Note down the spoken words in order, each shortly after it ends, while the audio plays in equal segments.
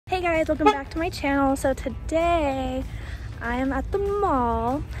Hey guys, welcome back to my channel. So today I am at the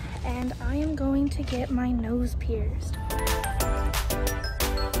mall and I am going to get my nose pierced.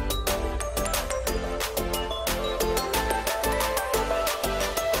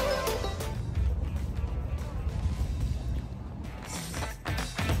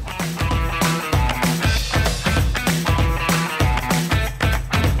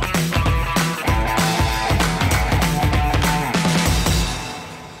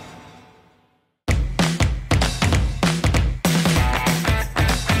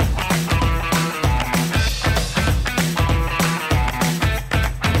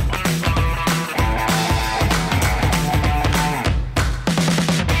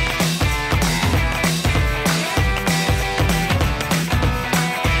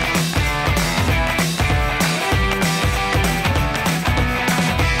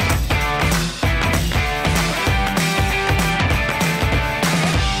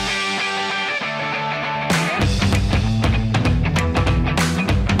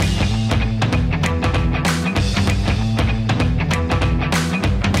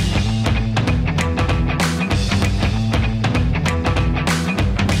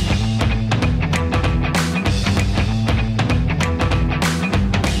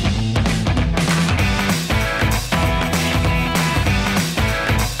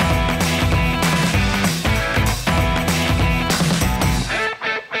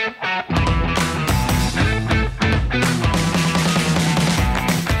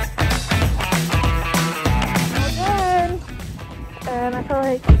 I feel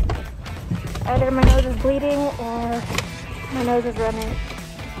like either my nose is bleeding or my nose is running.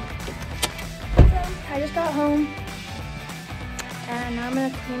 So I just got home and now I'm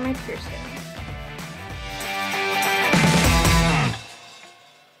gonna clean my piercing.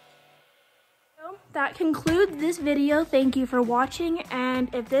 So that concludes this video. Thank you for watching,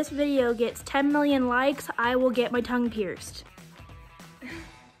 and if this video gets 10 million likes, I will get my tongue pierced.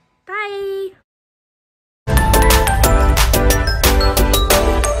 Bye!